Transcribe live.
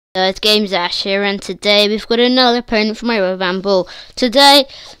It's Games Ash here, and today we've got another opponent for my rubber band ball. Today,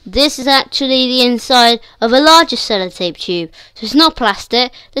 this is actually the inside of a larger sellotape tube. So it's not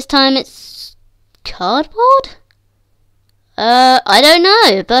plastic, this time it's cardboard? I don't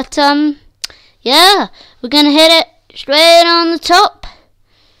know, but yeah, we're gonna hit it straight on the top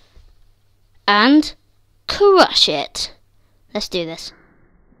and crush it. Let's do this.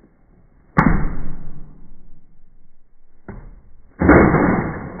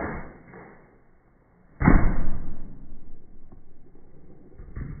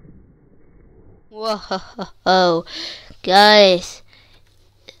 Whoa, guys,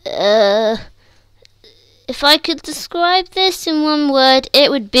 if I could describe this in one word,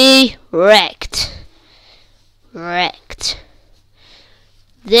 it would be wrecked. Wrecked.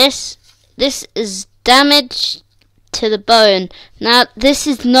 This is damage to the bone. Now, this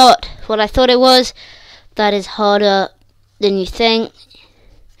is not what I thought it was. That is harder than you think.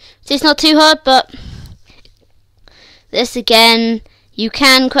 It's not too hard, but this again, you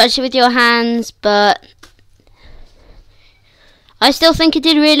can crush it with your hands, but I still think it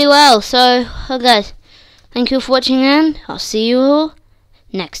did really well. So, guys, thank you for watching, and I'll see you all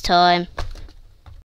next time.